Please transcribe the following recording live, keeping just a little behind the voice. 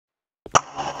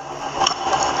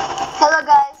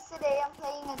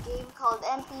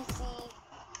NPC,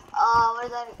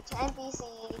 NPC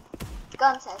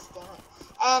gun testing,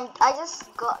 and I just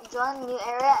joined a new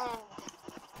area, and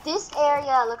this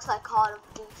area looks like Call of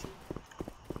Duty.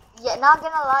 Yeah, not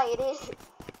gonna lie, it is.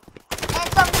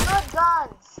 And some good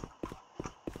guns.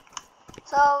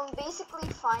 So I'm basically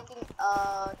finding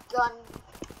a gun.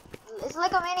 It's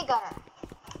like a minigunner.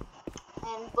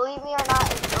 And believe me or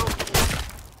not, it's OP.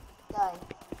 Die.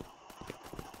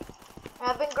 And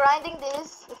I've been grinding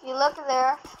this. If you look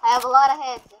there, I have a lot of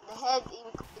heads. And the head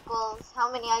equals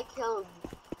how many I killed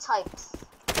types.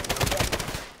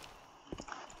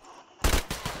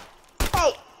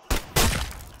 Hey!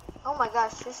 Oh my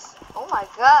gosh, oh my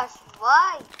gosh,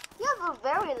 why? You have a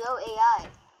very low AI.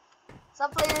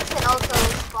 Some players can also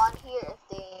spawn here if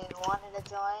they wanted to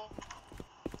join.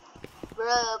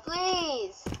 Bruh,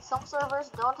 please! Some servers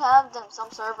don't have them,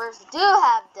 some servers do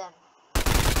have them.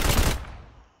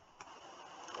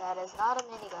 That is not a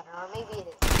minigunner, or maybe it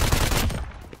is.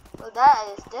 Well, that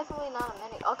is definitely not a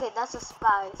mini. Okay, that's a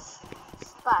spice.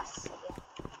 Spice again.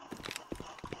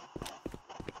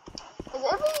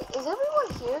 Is everyone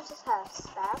here just have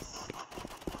spas?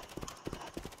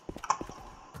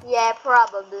 Yeah,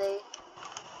 probably.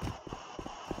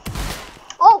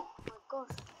 Oh my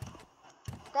gosh.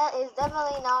 That is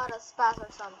definitely not a spas or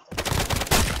something.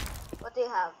 What do you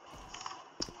have?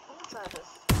 Let me try this.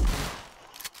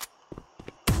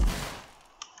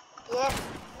 Yeah,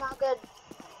 not good.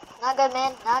 Not good,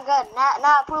 man. Not good.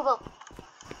 Not approval.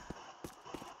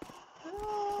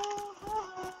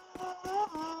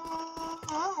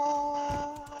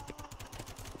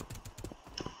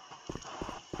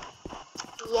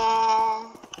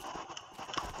 Yeah.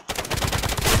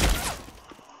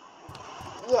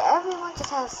 Yeah, everyone just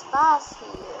has spas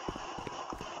here.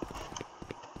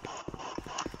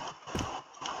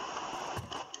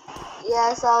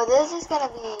 Yeah, so this is gonna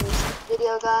be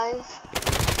video, guys.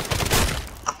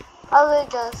 Probably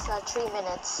just 3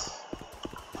 minutes.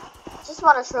 Just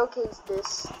want to showcase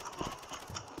this.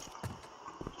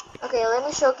 Okay, let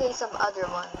me showcase some other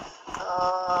ones.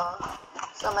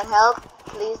 Someone help.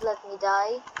 Please let me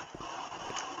die.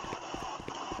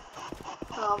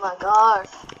 Oh my gosh.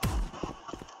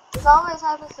 This always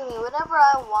happens to me. Whenever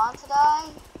I want to die,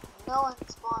 no one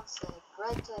spawns it.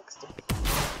 Right to extinction.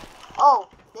 Oh,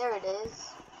 there it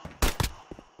is.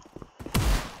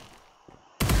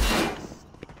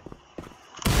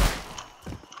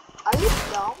 Are you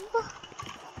dumb?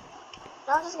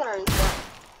 No, I'm just gonna respawn.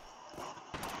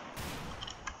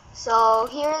 So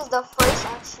here is the first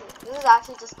this is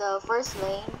actually just the first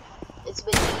lane. It's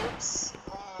been noobs,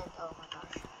 and oh my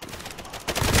gosh.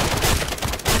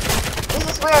 This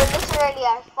is where literally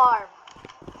I farm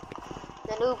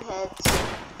the noob heads.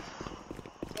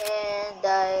 And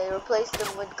I replaced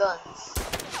them with guns.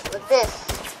 With this.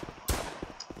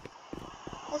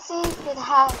 Let's see if it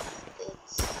has it.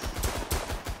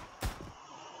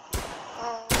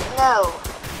 No.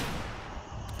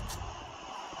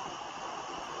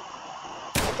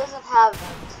 It doesn't have it.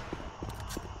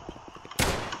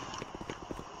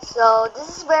 So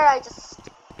this is where I just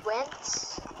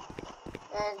went.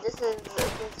 And this is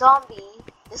the zombie.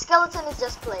 The skeleton is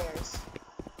just players.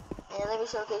 And let me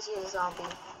showcase you the zombie.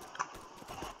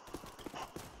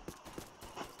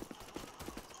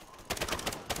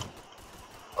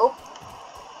 Oh.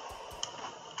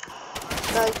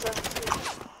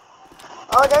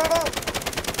 Oh, there it is.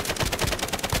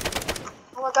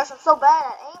 Oh my gosh, I'm so bad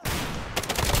at aiming.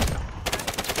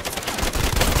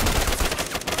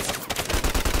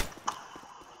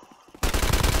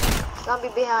 Zombie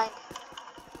behind.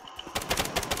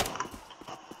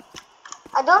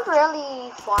 I don't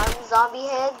really farm zombie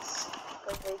heads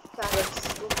because they kind of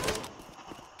spooky.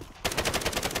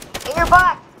 In your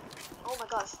butt! Oh my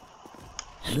gosh.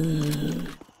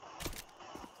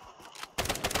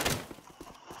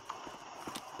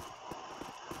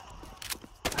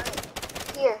 Alright,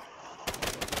 here.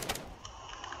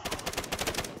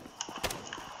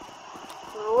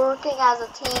 We're working as a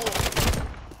team.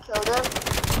 Kill them.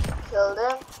 Kill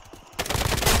them.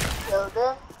 Kill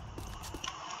them.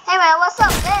 Hey man, what's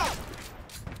up, dead?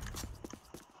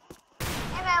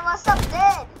 Hey man, what's up,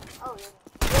 dead? Oh, you're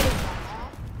getting that, man.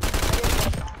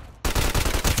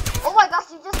 Oh my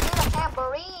gosh, you just did a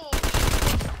tambourine. I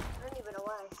don't even know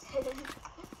what I said.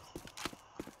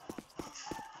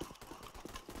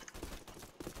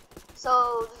 So,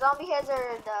 the zombie heads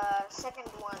are the second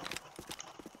one.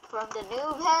 From the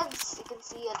noob heads, you can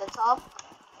see at the top.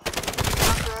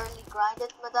 Not really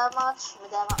grinded with that much.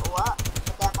 With that much. What?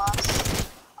 With that much.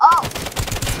 Oh!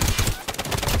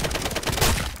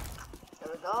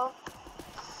 There we go.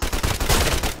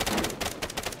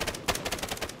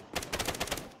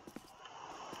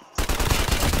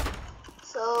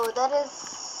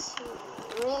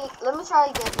 let me try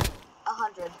to get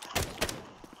 100.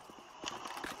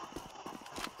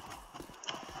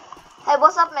 Hey,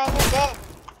 what's up, man? You're dead.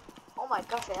 Oh my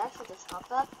gosh, I actually just stopped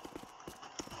that.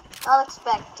 Not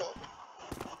expected.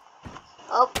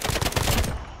 Oh.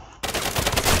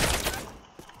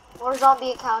 More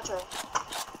zombie encountering.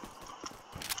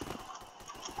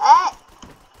 Hey!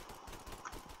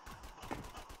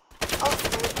 Oh,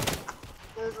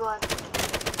 there's one.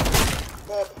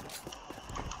 Dead.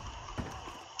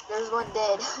 There's one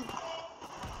dead.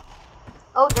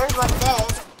 Oh, there's one dead.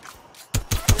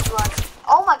 There's one.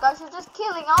 Oh my gosh, you're just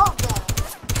killing all of them.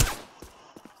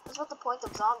 That's what the point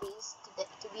of zombies,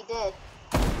 to be dead.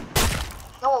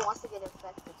 No one wants to get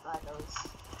infected by those.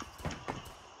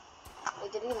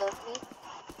 Wait, did he lift me?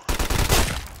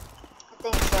 I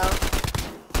think so.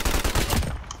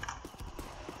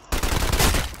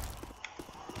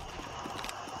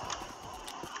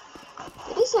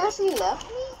 Did he seriously left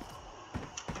me?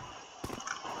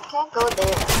 I can't go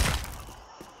there.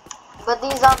 But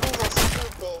these zombies are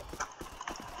stupid.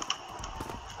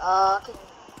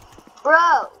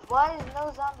 Bro, why is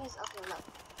no zombies? Okay, look.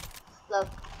 Look.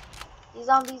 These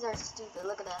zombies are stupid.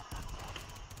 Look at that.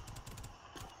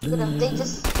 Look at them. They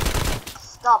just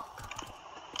stop.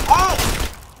 Hey!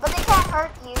 But they can't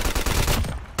hurt you.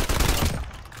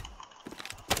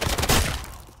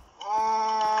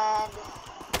 And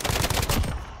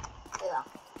yeah.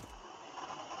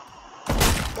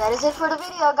 That is it for the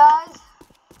video, guys.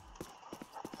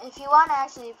 If you want to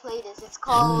actually play this, it's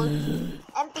called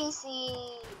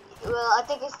NPC. Well, I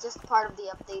think it's just part of the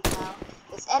update now.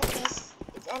 It's NPC.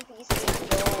 It's NPC.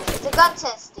 It's a gun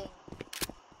testing,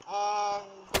 and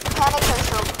the mechanics are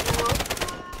so cool.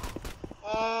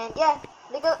 And yeah,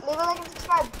 leave a like and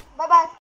subscribe.